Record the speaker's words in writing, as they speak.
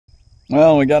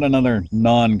Well, we got another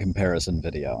non-comparison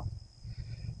video.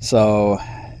 So,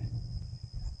 I'm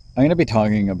going to be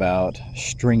talking about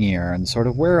Stringier and sort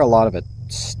of where a lot of it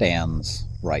stands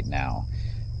right now,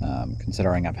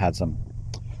 considering I've had some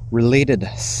related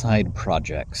side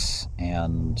projects,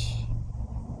 and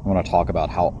I want to talk about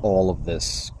how all of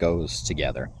this goes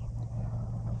together.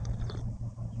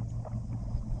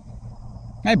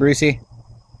 Hi, Brucey.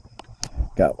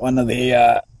 Got one of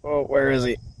the, oh, where is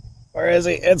he? Where is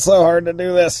he? It's so hard to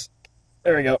do this.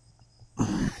 There we go.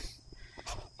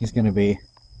 He's going to be,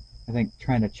 I think,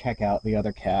 trying to check out the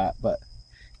other cat, but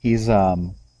he's,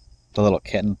 the little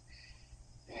kitten.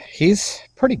 He's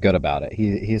pretty good about it.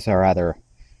 He's a rather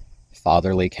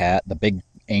fatherly cat. The big,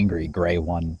 angry gray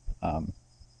one,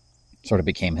 sort of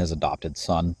became his adopted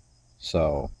son.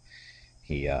 So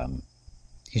he's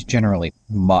generally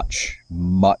much,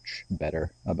 much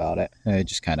better about it.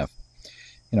 Just kind of,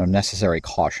 necessary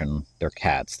caution. They're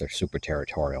cats. They're super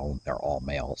territorial. They're all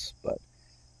males, but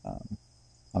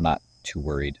I'm not too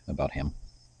worried about him.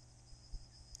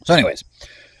 So anyways,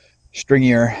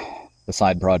 Stringier, the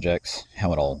side projects,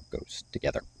 how it all goes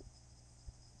together.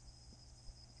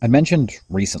 I mentioned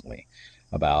recently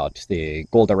about the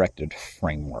goal-directed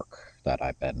framework that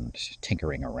I've been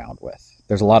tinkering around with.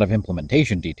 There's a lot of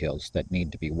implementation details that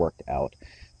need to be worked out,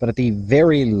 but at the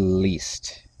very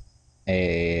least,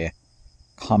 a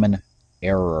common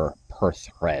error per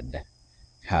thread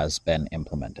has been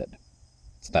implemented.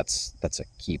 So that's a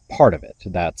key part of it.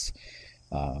 That's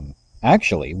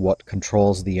actually what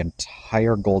controls the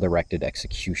entire goal-directed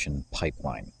execution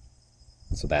pipeline.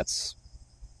 So that's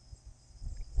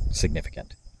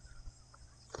significant.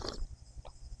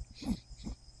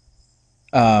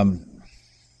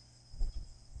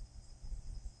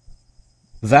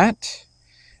 That,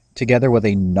 together with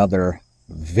another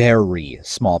very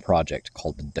small project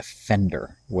called the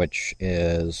Defender, which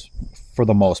is, for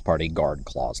the most part, a guard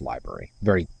clause library.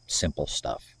 Very simple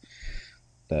stuff.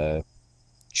 The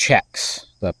checks,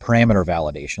 the parameter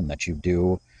validation that you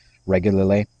do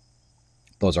regularly,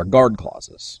 those are guard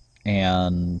clauses.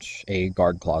 And a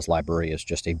guard clause library is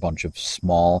just a bunch of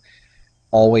small,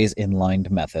 always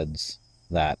inlined methods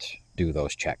that do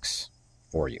those checks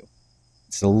for you.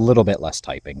 It's a little bit less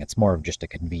typing. It's more of just a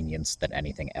convenience than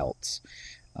anything else.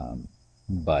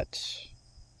 But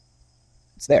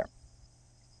it's there.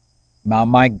 Now,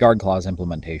 my guard clause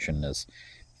implementation is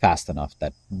fast enough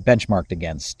that benchmarked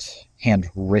against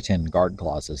handwritten guard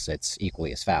clauses, it's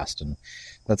equally as fast. And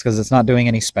that's because it's not doing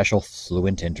any special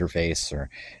Fluent interface or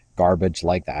garbage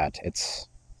like that. It's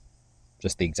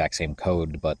just the exact same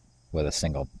code, but with a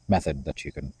single method that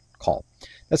you can call.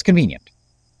 That's convenient.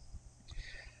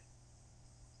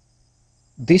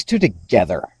 These two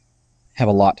together have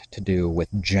a lot to do with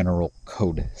general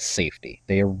code safety.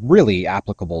 They are really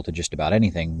applicable to just about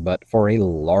anything, but for a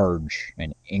large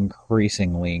and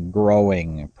increasingly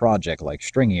growing project like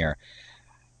Stringier,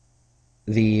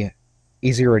 the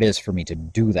easier it is for me to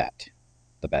do that,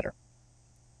 the better.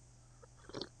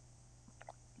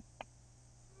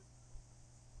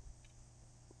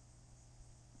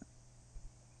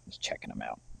 Just checking them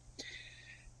out.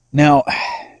 Now,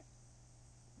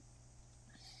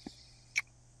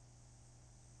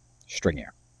 Stringier.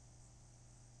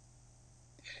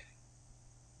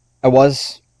 I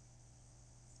was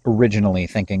originally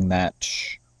thinking that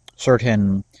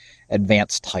certain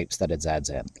advanced types that it adds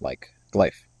in, like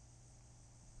glyph,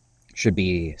 should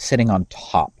be sitting on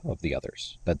top of the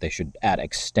others, that they should add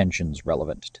extensions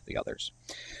relevant to the others.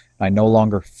 I no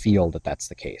longer feel that that's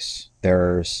the case.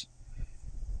 There's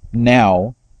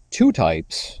now two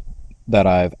types that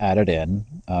I've added in,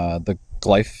 the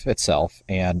glyph itself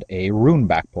and a rune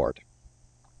backport.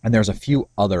 And there's a few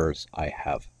others I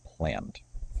have planned.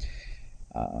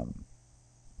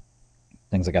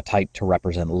 Things like a type to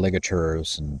represent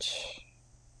ligatures, and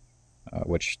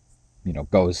which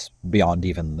goes beyond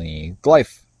even the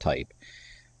glyph type.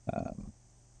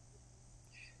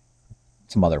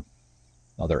 Some other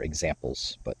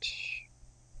examples, but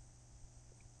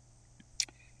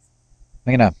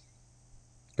I'm gonna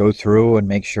go through and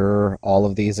make sure all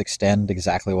of these extend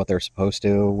exactly what they're supposed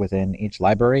to within each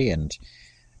library. And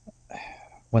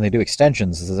when they do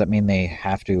extensions, does that mean they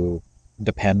have to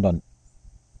depend on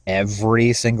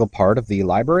every single part of the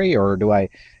library, or do I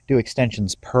do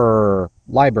extensions per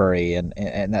library? And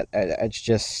that it's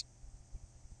just,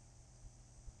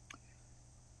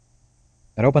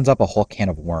 that opens up a whole can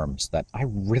of worms that I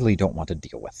really don't want to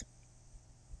deal with.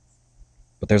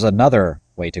 But there's another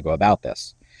way to go about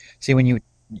this. See, when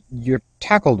you're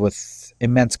tackled with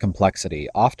immense complexity,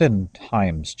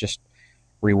 oftentimes just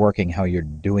reworking how you're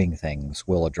doing things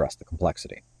will address the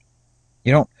complexity.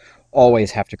 You don't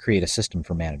always have to create a system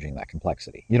for managing that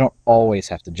complexity. You don't always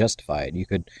have to justify it. You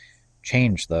could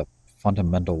change the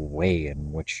fundamental way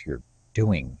in which you're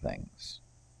doing things.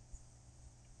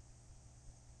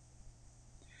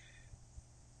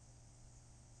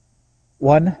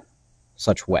 One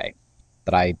such way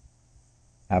that I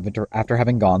have, after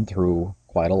having gone through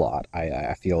quite a lot,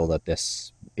 I feel that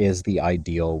this is the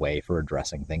ideal way for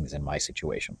addressing things in my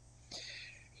situation,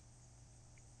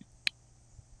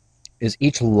 is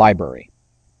each library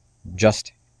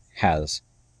just has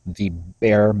the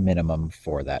bare minimum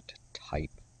for that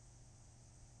type.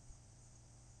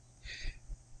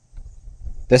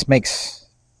 This makes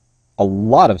a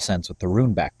lot of sense with the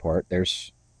rune backport.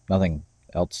 There's nothing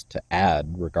else to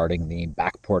add regarding the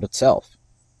backport itself.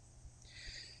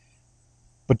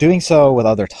 But doing so with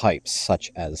other types, such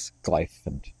as glyph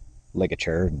and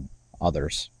ligature and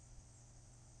others,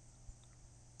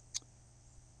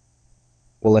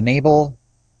 will enable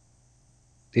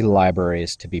the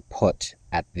libraries to be put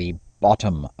at the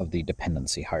bottom of the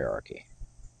dependency hierarchy.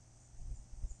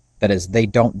 That is, they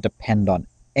don't depend on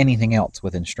anything else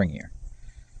within Stringier.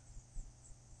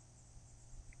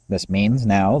 This means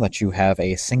now that you have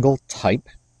a single type.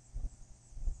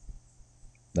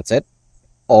 That's it.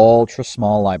 Ultra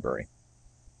small library.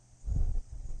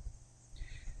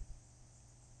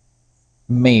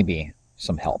 Maybe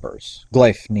some helpers.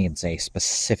 Glyph needs a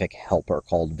specific helper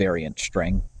called variant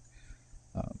string.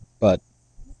 But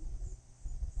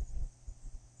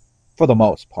for the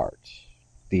most part,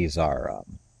 these are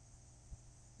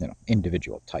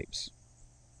individual types.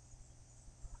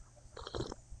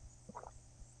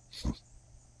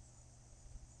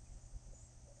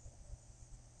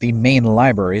 The main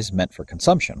libraries meant for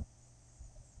consumption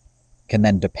can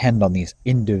then depend on these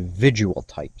individual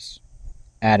types.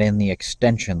 Add in the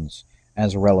extensions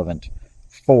as relevant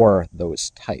for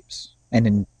those types. And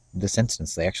in this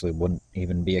instance, they actually wouldn't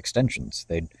even be extensions.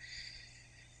 They'd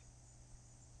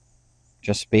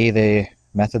just be the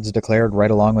methods declared right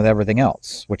along with everything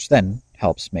else, which then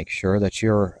helps make sure that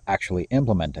you're actually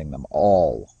implementing them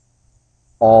all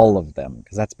of them,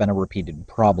 because that's been a repeated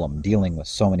problem dealing with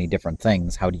so many different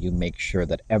things. How do you make sure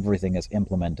that everything is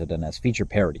implemented and has feature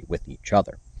parity with each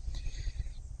other?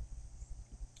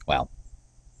 Well,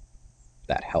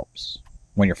 that helps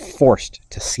when you're forced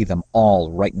to see them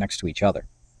all right next to each other.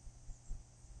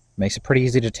 Makes it pretty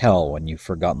easy to tell when you've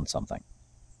forgotten something,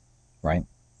 right?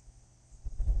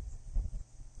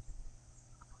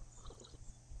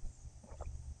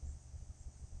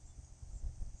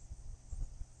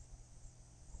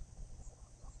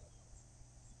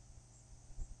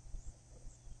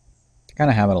 Kind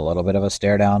of having a little bit of a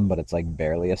stare down, but it's like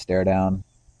barely a stare down,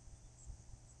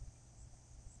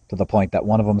 to the point that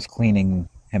one of them's cleaning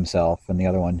himself and the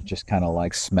other one just kind of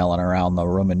like smelling around the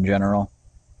room in general,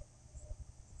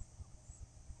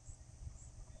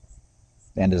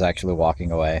 and is actually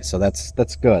walking away. So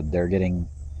that's good. They're getting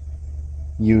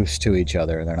used to each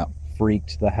other. They're not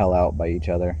freaked the hell out by each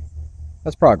other.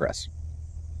 That's progress.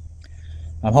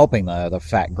 I'm hoping the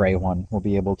fat gray one will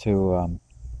be able to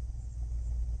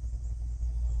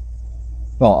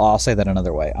well, I'll say that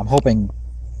another way. I'm hoping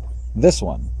this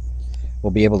one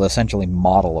will be able to essentially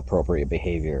model appropriate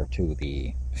behavior to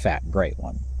the fat gray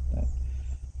one.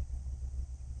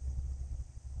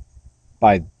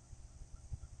 By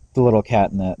the little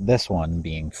cat and this one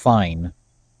being fine,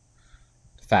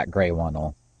 the fat gray one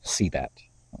will see that.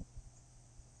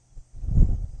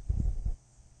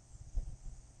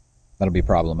 That'll be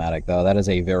problematic, though. That is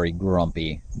a very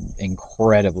grumpy,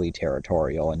 incredibly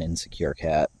territorial and insecure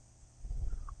cat.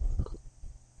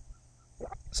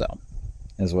 So,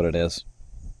 is what it is.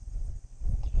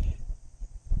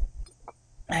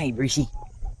 Hey, Rishi.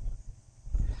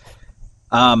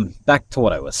 Back to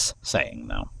what I was saying,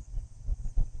 though.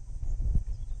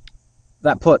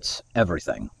 That puts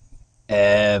everything,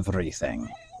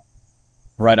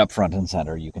 right up front and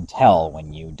center. You can tell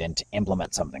when you didn't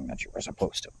implement something that you were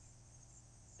supposed to.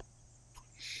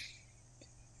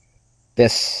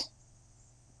 This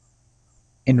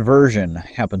inversion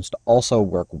happens to also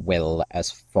work well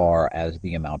as far as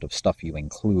the amount of stuff you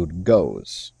include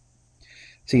goes.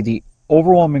 See, the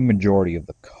overwhelming majority of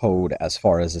the code as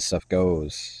far as this stuff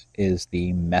goes is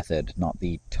the method, not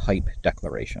the type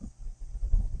declaration.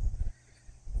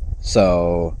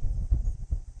 So,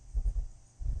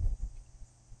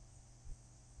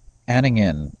 adding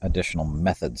in additional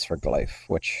methods for glyph,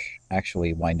 which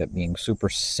actually wind up being super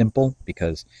simple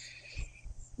because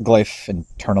glyph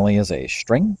internally is a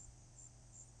string.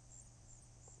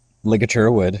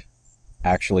 Ligature would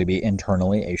actually be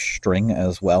internally a string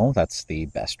as well. That's the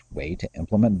best way to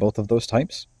implement both of those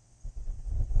types.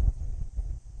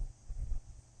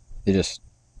 They just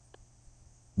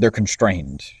they're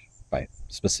constrained by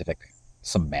specific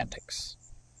semantics.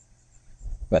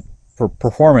 But for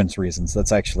performance reasons,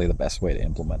 that's actually the best way to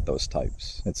implement those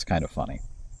types. It's kind of funny.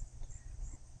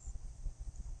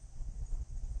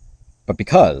 But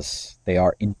because they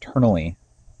are internally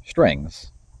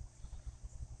strings,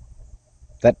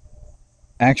 that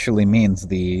actually means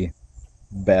the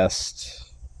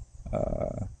best.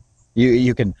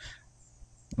 You can.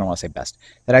 I don't want to say best.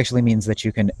 That actually means that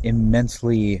you can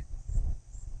immensely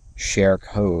share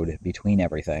code between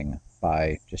everything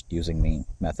by just using the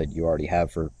method you already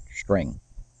have for string.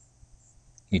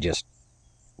 You just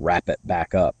wrap it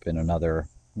back up in another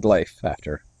glyph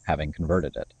after having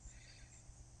converted it.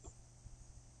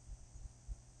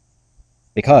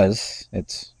 Because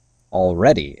it's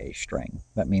already a string,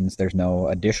 that means there's no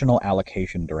additional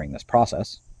allocation during this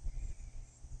process.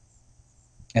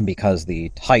 And because the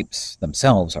types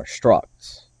themselves are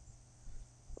structs,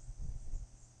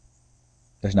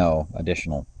 there's no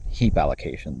additional heap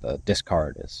allocation. The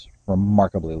discard is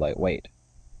remarkably lightweight.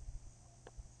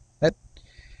 That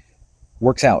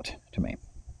works out to me.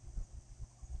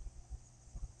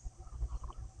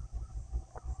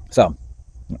 So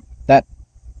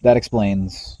that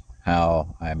explains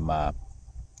how I'm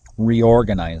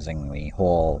reorganizing the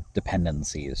whole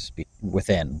dependencies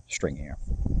within Stringier.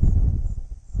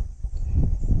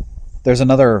 There's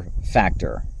another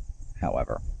factor,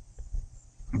 however.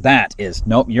 That is,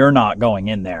 nope, you're not going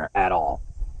in there at all.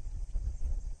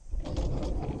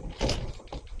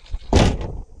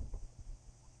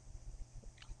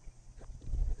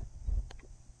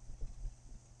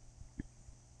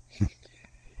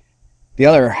 The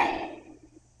other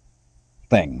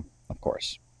thing, of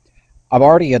course, I've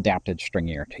already adapted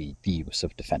Stringier to the use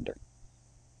of Defender.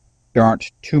 There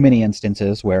aren't too many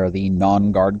instances where the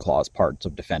non-guard clause parts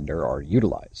of Defender are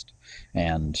utilized,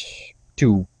 and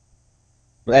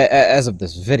as of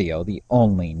this video, the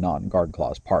only non-guard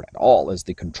clause part at all is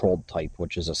the controlled type,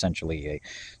 which is essentially a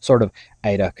sort of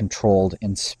IDA-controlled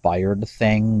inspired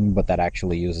thing, but that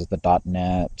actually uses the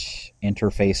 .NET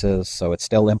interfaces, so it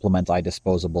still implements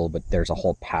iDisposable, but there's a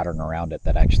whole pattern around it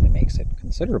that actually makes it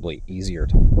considerably easier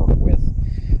to work with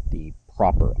the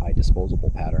proper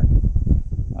iDisposable pattern.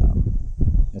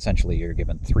 Essentially, you're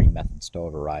given 3 methods to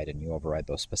override, and you override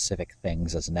those specific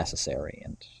things as necessary,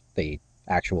 and the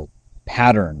actual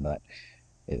pattern that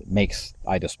it makes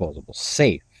iDisposable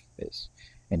safe is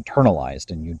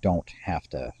internalized, and you don't have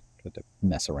to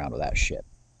mess around with that shit,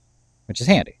 which is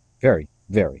handy. Very,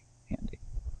 very handy.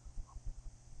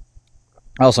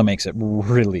 Also makes it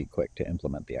really quick to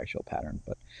implement the actual pattern,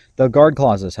 but the guard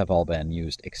clauses have all been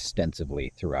used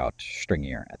extensively throughout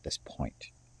Stringier at this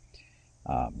point.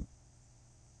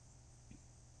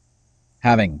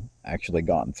 Having actually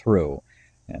gone through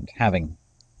and having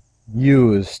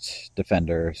used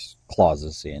Defender's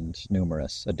clauses in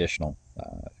numerous additional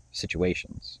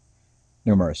situations,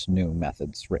 numerous new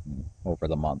methods written over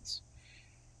the months.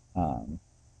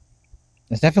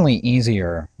 It's definitely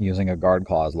easier using a guard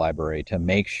clause library to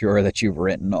make sure that you've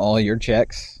written all your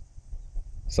checks.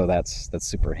 So that's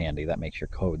super handy. That makes your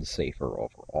code safer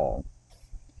overall.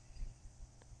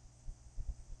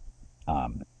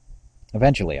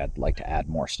 Eventually, I'd like to add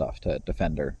more stuff to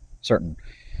Defender. Certain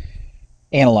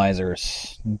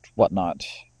analyzers and whatnot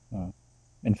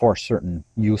enforce certain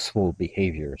useful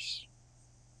behaviors,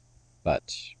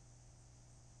 but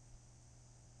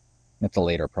it's a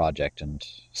later project, and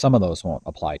some of those won't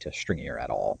apply to Stringier at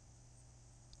all.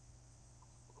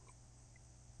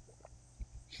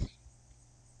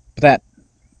 But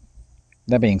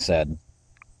that being said,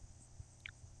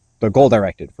 the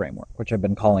goal-directed framework, which I've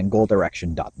been calling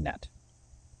goaldirection.net,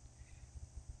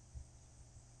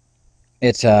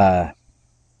 it's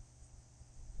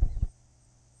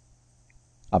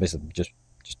obviously just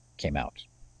came out.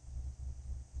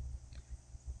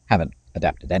 Haven't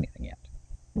adapted anything yet.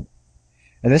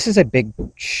 And this is a big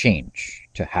change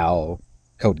to how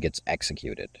code gets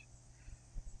executed.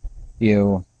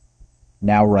 You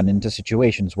now run into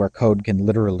situations where code can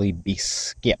literally be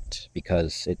skipped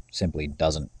because it simply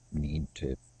doesn't need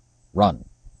to run.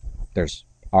 There's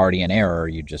already an error,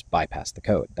 you just bypass the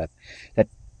code. That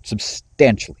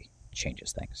substantially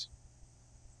changes things.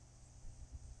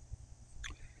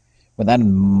 With that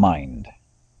in mind,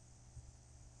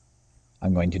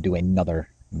 I'm going to do another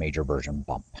major version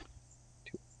bump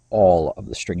to all of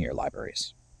the Stringier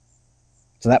libraries.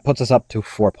 So that puts us up to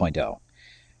 4.0.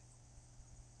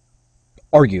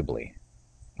 Arguably,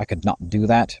 I could not do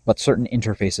that, but certain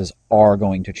interfaces are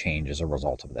going to change as a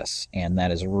result of this, and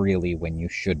that is really when you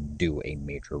should do a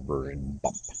major version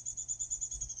bump.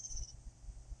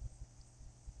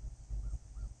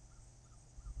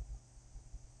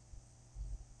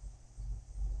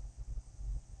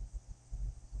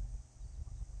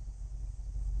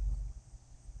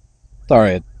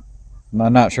 Sorry,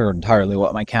 I'm not sure entirely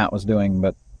what my cat was doing,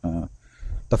 but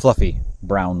the fluffy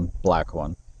brown black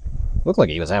one looked like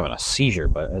he was having a seizure,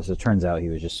 but as it turns out, he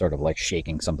was just sort of like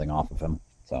shaking something off of him.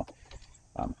 So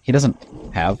he doesn't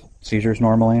have seizures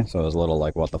normally, so it was a little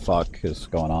like, what the fuck is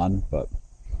going on? But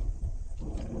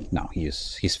no,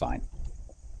 he's fine.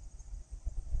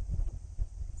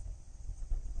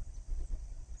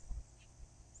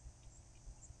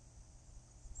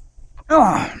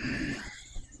 Ah.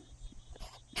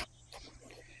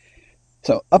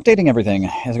 So updating everything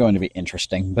is going to be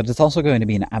interesting, but it's also going to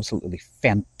be an absolutely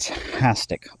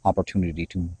fantastic opportunity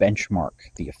to benchmark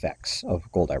the effects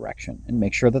of goal direction and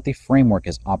make sure that the framework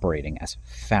is operating as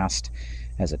fast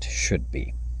as it should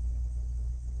be.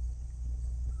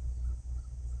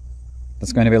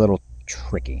 That's going to be a little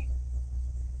tricky,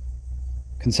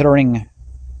 considering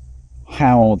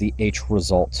how the H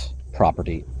result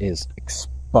property is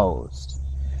exposed.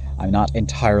 I'm not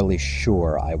entirely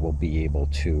sure I will be able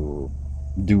to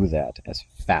do that as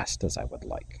fast as I would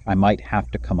like. I might have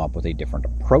to come up with a different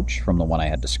approach from the one I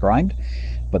had described,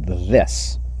 but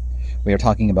this, we are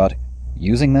talking about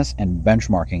using this and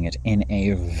benchmarking it in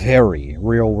a very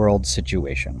real-world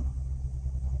situation.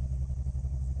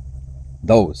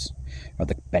 Those are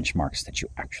the benchmarks that you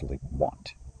actually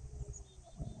want.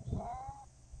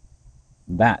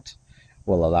 That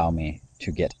will allow me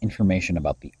to get information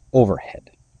about the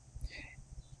overhead.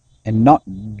 And not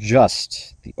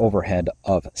just the overhead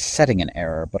of setting an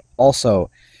error, but also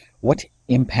what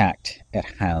impact it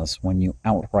has when you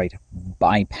outright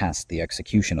bypass the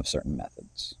execution of certain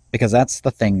methods. Because that's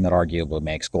the thing that arguably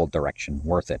makes goal direction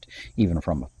worth it, even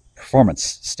from a performance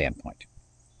standpoint.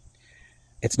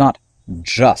 It's not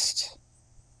just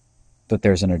that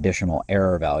there's an additional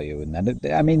error value, and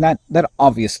that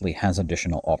obviously has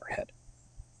additional overhead.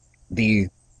 The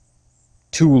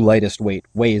two lightest weight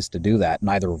ways to do that,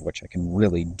 neither of which I can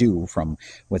really do from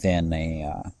within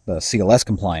the CLS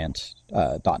compliant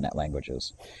 .NET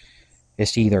languages,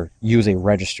 is to either use a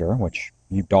register, which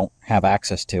you don't have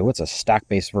access to. It's a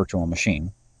stack-based virtual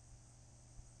machine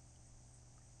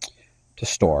to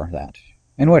store that,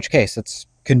 in which case it's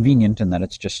convenient in that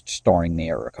it's just storing the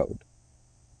error code.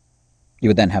 You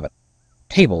would then have a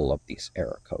table of these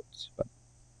error codes, but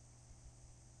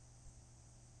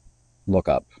look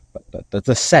up, but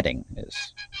the setting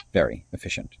is very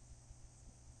efficient.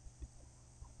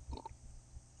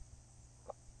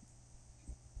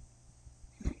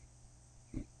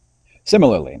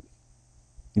 Similarly,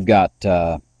 you've got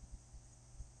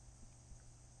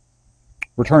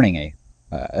returning a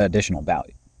additional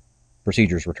value.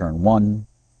 Procedures return 1,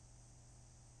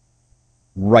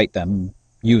 write them,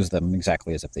 use them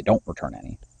exactly as if they don't return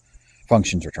any.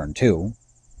 Functions return 2,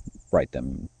 write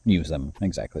them, use them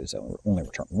exactly as they only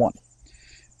return 1.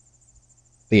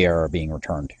 The error being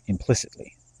returned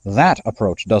implicitly. That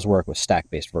approach does work with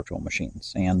stack-based virtual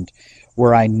machines, and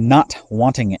were I not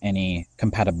wanting any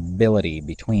compatibility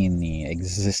between the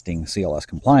existing CLS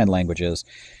compliant languages,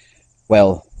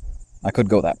 well, I could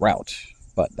go that route,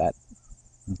 but that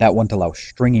wouldn't allow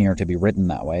Stringier to be written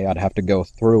that way. I'd have to go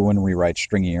through and rewrite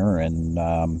Stringier,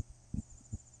 and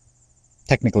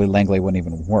technically Langley wouldn't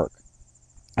even work.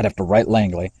 I'd have to write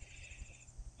Langley,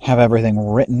 have everything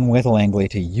written with Langley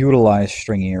to utilize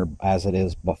Stringier as it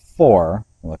is before,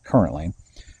 well, currently,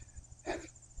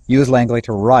 use Langley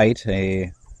to write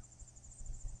a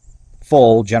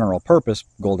full general-purpose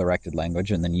goal-directed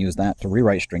language, and then use that to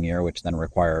rewrite Stringier, which then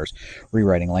requires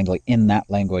rewriting Langley in that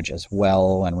language as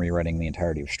well, and rewriting the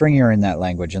entirety of Stringier in that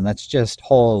language, and that's just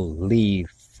holy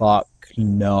fuck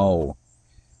no.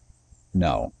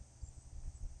 No.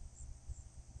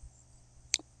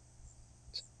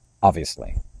 It's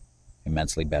obviously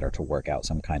immensely better to work out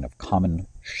some kind of common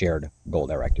shared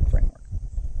goal-directed framework.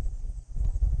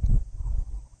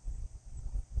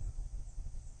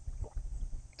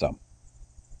 So,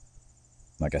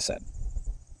 like I said,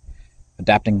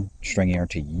 adapting Stringier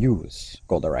to use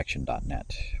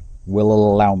goaldirection.net will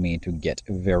allow me to get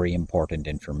very important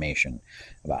information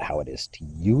about how it is to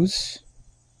use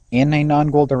in a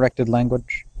non-goal directed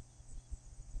language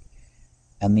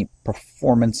and the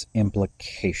performance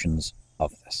implications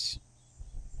of this.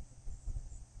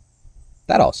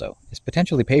 That also is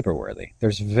potentially paper-worthy.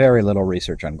 There's very little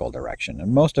research on goal direction,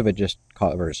 and most of it just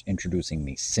covers introducing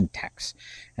the syntax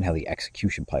and how the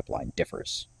execution pipeline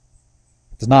differs.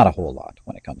 There's not a whole lot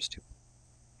when it comes to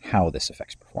how this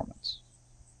affects performance.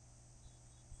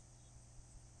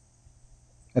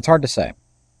 It's hard to say.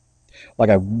 Like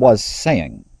I was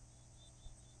saying,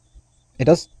 it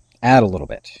does add a little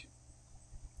bit.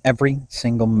 Every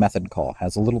single method call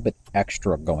has a little bit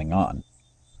extra going on.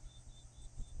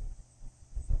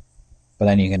 But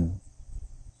then you can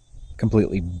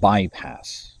completely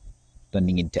bypass the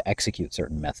need to execute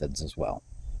certain methods as well.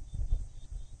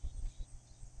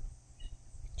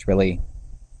 It's really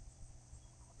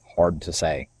hard to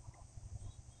say.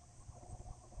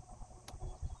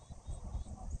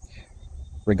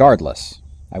 Regardless,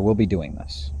 I will be doing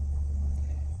this.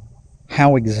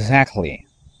 How exactly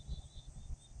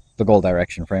the goal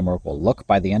direction framework will look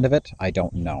by the end of it, I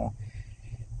don't know.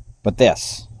 But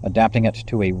this, adapting it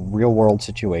to a real-world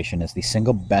situation, is the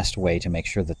single best way to make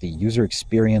sure that the user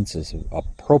experience is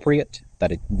appropriate,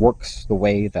 that it works the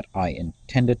way that I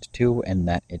intend it to, and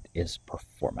that it is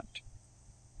performant.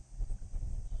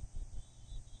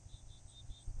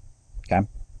 Okay?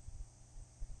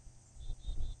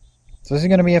 So this is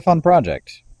going to be a fun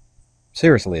project.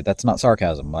 Seriously, that's not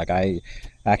sarcasm. Like, I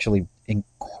actually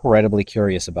incredibly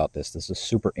curious about this. This is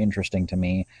super interesting to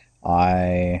me.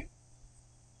 I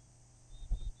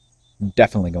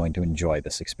definitely going to enjoy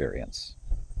this experience.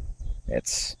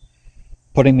 It's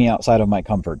putting me outside of my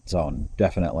comfort zone,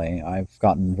 definitely. I've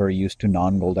gotten very used to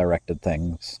non-goal directed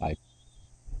things. I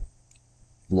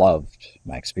loved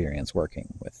my experience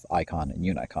working with Icon and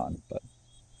Unicon, but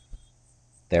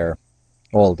they're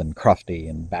old and crufty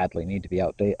and badly need to be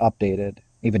updated.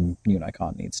 Even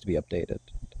Unicon needs to be updated.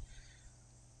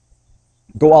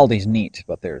 Goaldi's neat,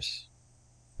 but there's...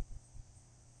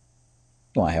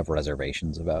 well, I have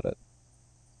reservations about it.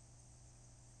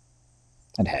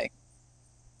 And hey,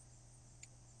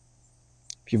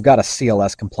 if you've got a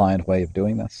CLS-compliant way of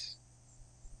doing this,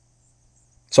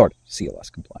 sort of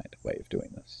CLS-compliant way of doing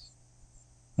this,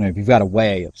 and if you've got a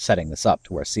way of setting this up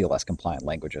to where CLS-compliant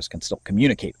languages can still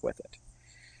communicate with it,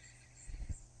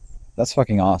 that's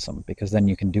fucking awesome, because then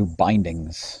you can do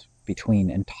bindings between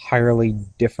entirely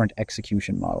different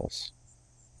execution models.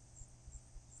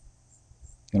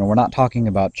 You know, we're not talking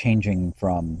about changing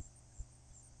from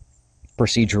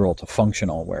procedural to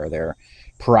functional, where they're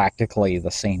practically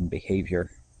the same behavior.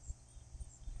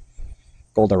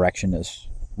 Goal direction is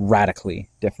radically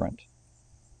different.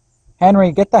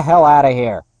 Henry, get the hell out of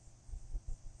here.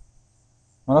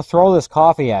 I'm going to throw this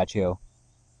coffee at you.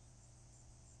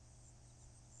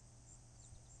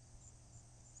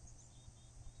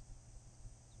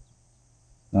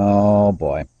 Oh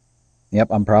boy. Yep,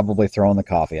 I'm probably throwing the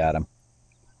coffee at him.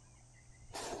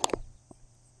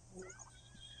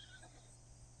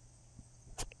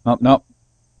 Oh, nope.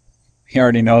 He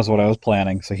already knows what I was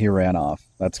planning, so he ran off.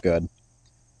 That's good.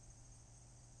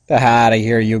 The hell out of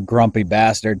here, you grumpy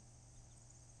bastard.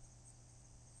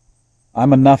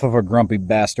 I'm enough of a grumpy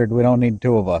bastard. We don't need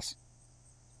two of us.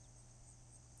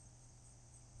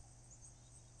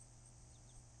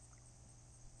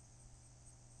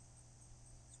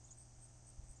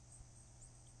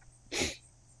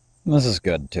 This is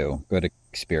good, too. Good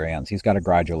experience. He's got to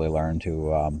gradually learn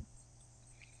to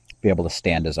be able to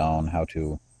stand his own, how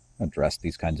to address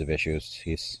these kinds of issues.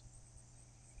 See,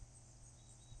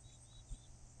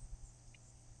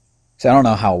 I don't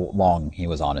know how long he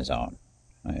was on his own.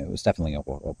 It was definitely a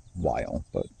while,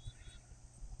 but...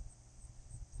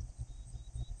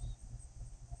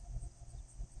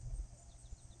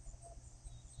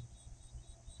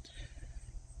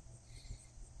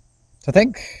 I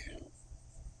think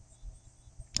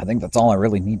that's all I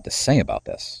really need to say about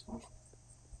this.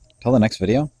 Till the next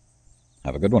video,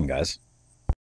 have a good one, guys.